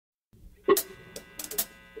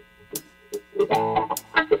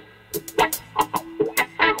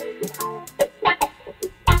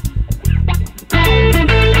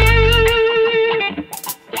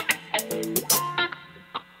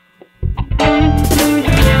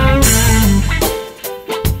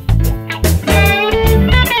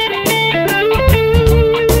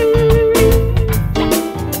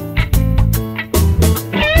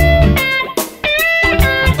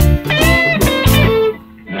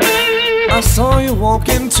I saw you walk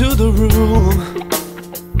into the room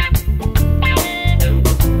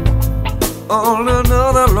on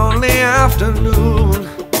another lonely afternoon.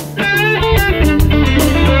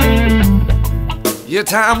 Your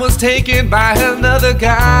time was taken by another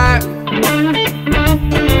guy,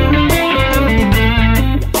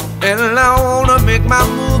 and I wanna make my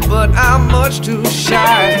move, but I'm much too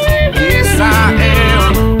shy. Yes, I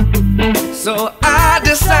am. So I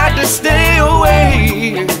decide to stay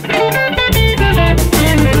away.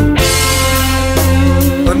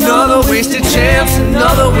 Another wasted chance,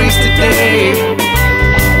 another wasted day.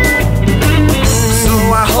 So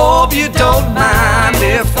I hope you don't mind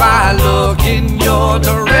if I look in your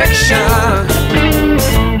direction,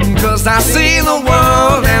 'cause I see the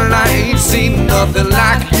world and I ain't seen nothing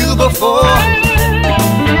like you before.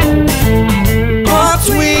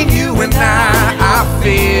 Between you and I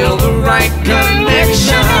feel the right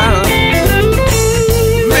connection.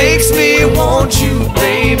 Makes me want you,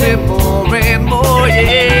 baby, more and more,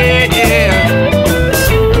 yeah, yeah.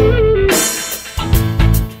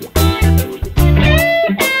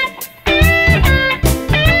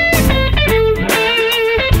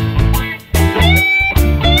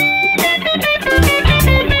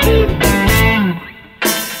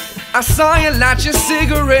 I saw you light your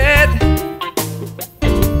cigarette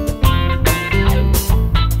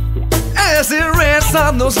as it rests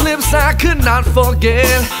on those lips I could not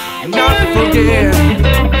forget, not forget.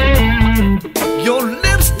 Your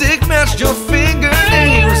lipstick matched your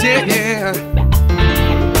fingernails, yeah, yeah.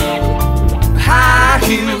 High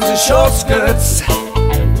heels and short skirts,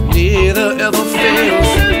 neither ever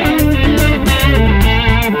fails.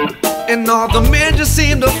 And all the men just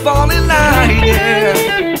seem to fall in line, yeah.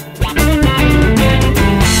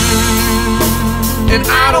 And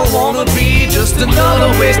I don't wanna be just another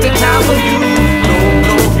wasted time for you, no,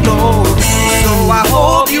 no, no. So I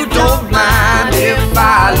hope you don't mind if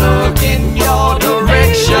I look in your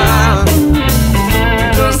direction,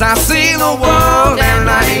 'cause I see the world and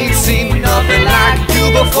I ain't seen nothing like you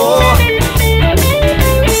before.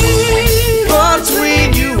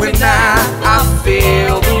 Between you and I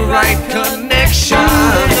feel the right connection.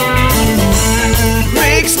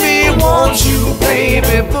 Makes me want you,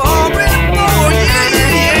 baby, more and more, yeah, yeah,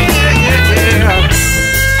 yeah, yeah, yeah.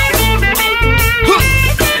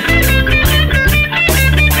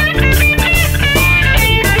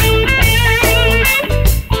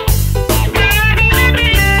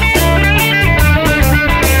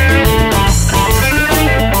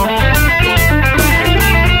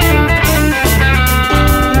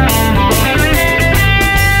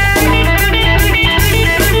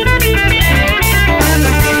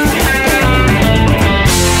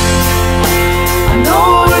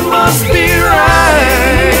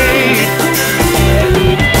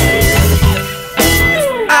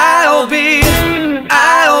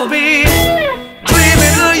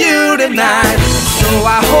 So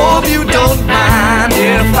I hope you don't mind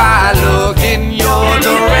if I look in your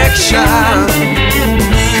direction,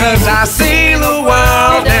 'cause I see the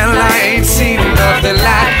world and I ain't seen nothing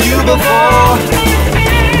like you before.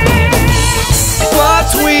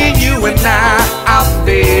 Between you and I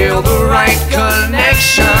feel the right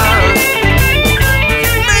connection.